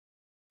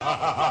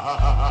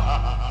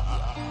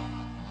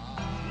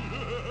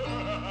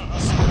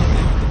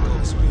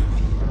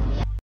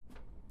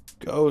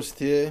Ghost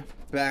here,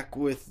 back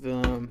with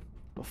a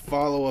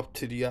follow-up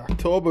to the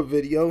October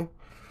video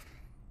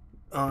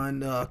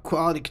on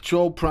quality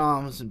control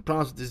problems and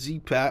problems with the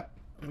Zpap.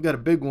 We got a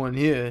big one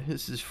here.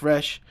 This is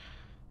fresh.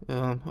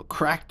 A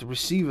cracked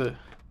receiver.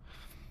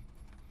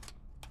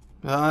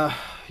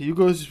 You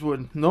guys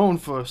were known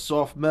for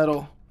soft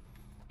metal.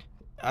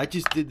 I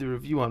just did the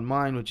review on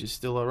mine, which is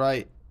still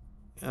alright.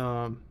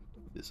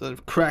 It's a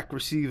cracked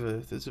receiver.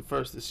 This is the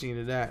first I've seen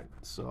of that.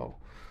 So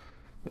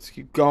let's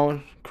keep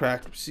going.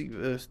 Cracked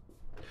receiver.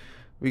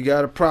 We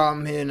got a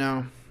problem here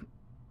now.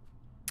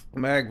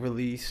 Mag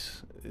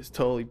release is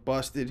totally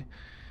busted.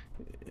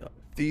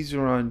 These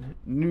are on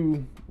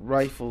new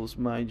rifles,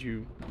 mind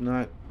you,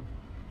 not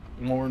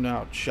worn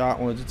out shot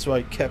ones. That's why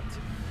I kept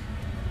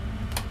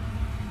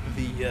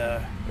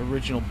the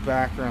original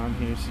background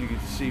here so you can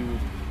see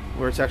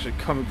where it's actually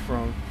coming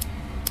from.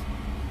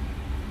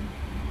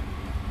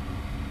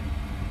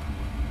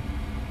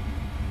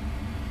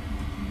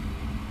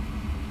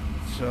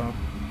 So,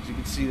 as you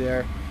can see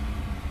there.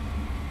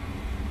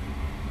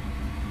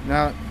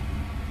 Now,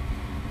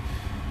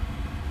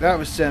 that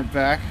was sent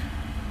back.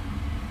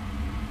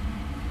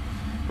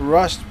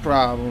 Rust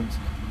problems.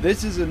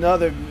 This is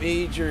another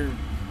major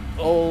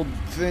old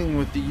thing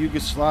with the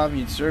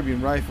Yugoslavian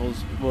Serbian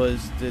rifles,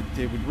 was that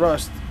they would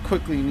rust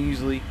quickly and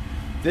easily.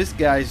 This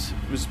guy's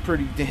was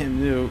pretty damn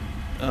new.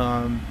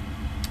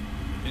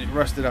 It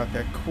rusted out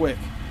that quick.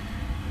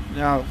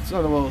 Now,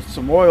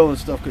 some oil and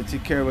stuff could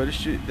take care of it. This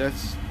shit,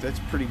 that's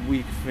pretty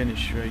weak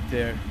finish right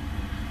there.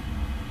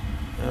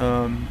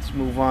 Let's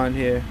move on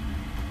here.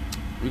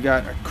 We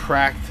got a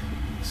cracked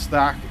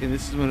stock, and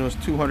this is one of those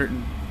 $200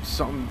 and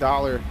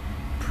something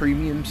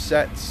premium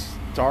sets,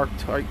 dark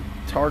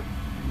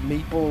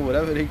maple,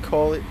 whatever they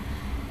call it.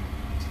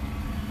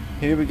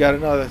 Here we got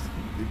another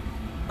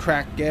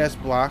cracked gas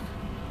block.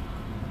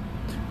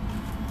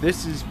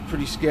 This is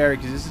pretty scary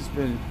because there's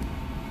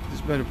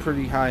been a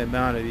pretty high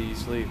amount of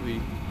these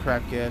lately,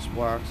 cracked gas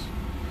blocks.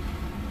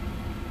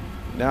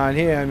 Now in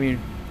here, I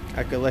mean,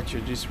 I could let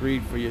you just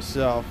read for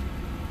yourself,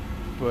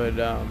 but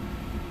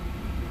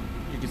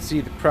you can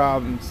see the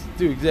problems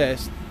do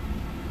exist.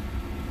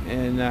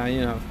 And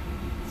you know,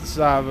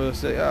 Zastava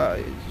say,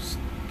 just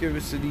give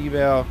us an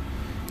email.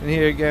 And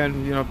here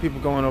again, you know, people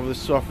going over the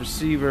soft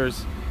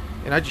receivers,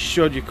 and I just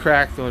showed you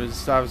cracked on it.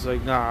 Zastava's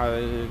like, nah,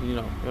 you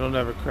know, it'll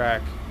never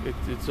crack.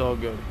 It's all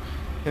good.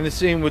 And the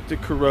same with the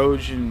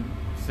corrosion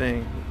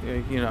thing.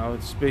 You know,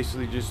 it's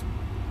basically just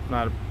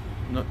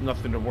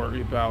nothing to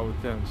worry about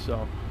with them.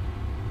 So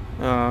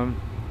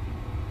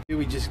here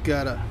we just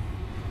got a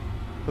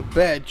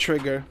bad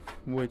trigger,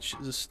 which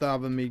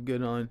Zastava made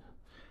good on.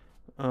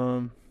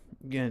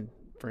 Again,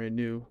 brand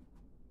new,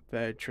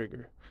 bad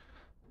trigger.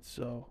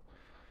 So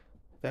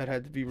that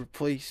had to be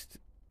replaced.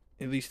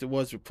 At least it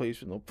was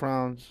replaced with no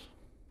problems.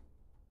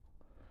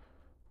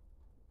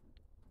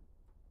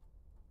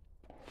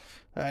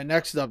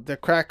 Next up, the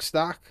cracked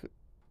stock.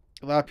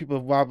 A lot of people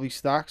have wobbly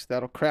stocks.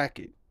 That'll crack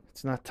it.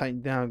 It's not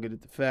tightened down good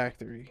at the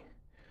factory.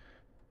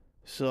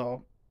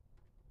 So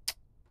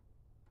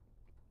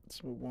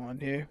let's move on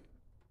here.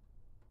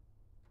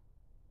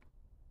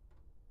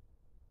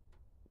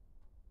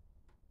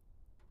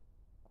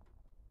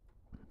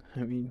 I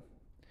mean,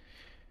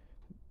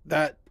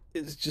 that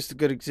is just a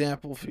good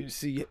example for you to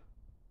see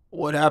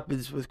what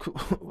happens with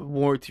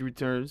warranty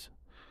returns.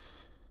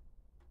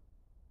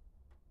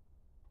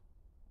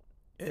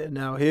 And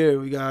now here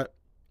we got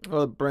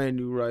a brand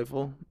new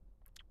rifle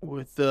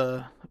with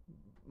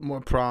more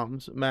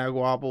problems. Mag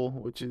wobble,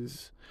 which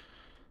is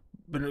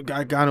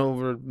I've gone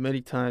over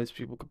many times.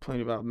 People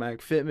complain about mag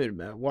fitment,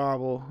 mag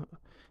wobble,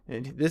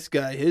 and this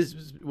guy,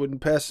 his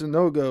wouldn't pass the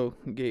no-go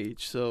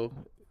gauge, so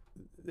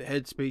the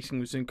head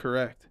spacing was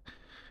incorrect.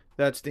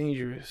 That's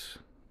dangerous.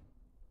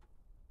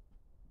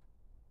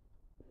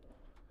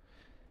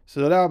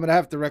 So now I'm gonna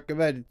have to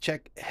recommend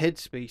check head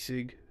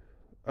spacing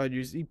on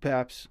your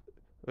Zpaps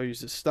or your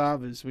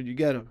Zastavas when you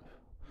get them,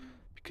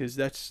 because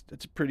that's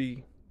a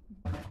pretty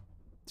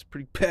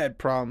bad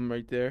problem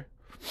right there.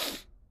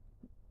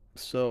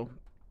 So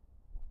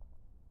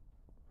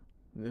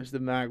there's the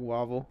mag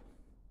wobble.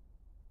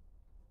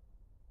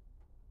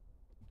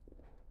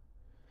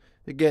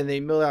 Again, they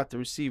mill out the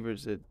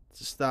receivers at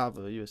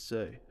Zastava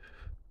USA.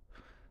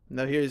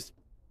 Now here's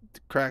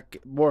the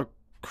more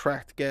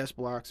cracked gas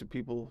blocks, and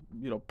people,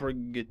 you know,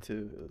 bringing it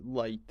to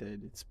light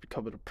that it's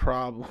becoming a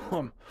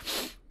problem,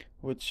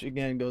 which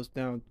again goes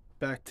down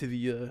back to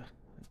the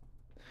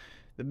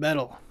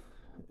metal.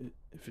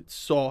 If it's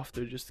soft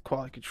or just the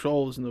quality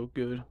control is no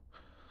good.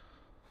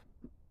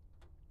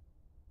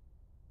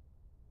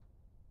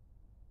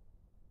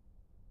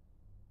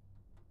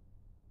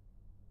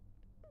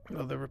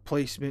 Another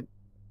replacement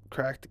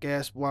cracked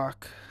gas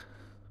block.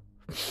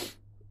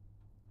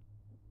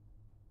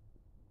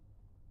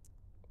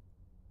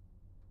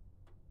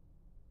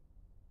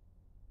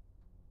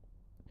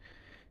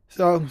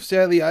 So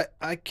sadly,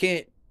 I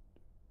can't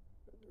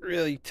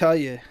really tell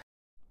you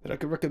that I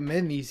could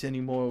recommend these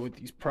anymore with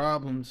these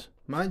problems.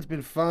 Mine's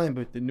been fine,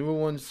 but the newer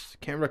ones,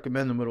 can't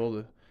recommend them with all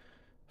the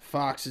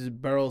foxes,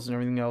 barrels, and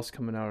everything else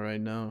coming out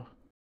right now.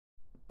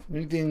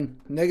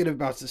 Anything negative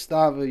about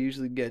Zastava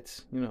usually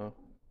gets,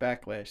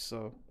 backlash,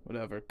 so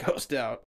whatever, ghost out.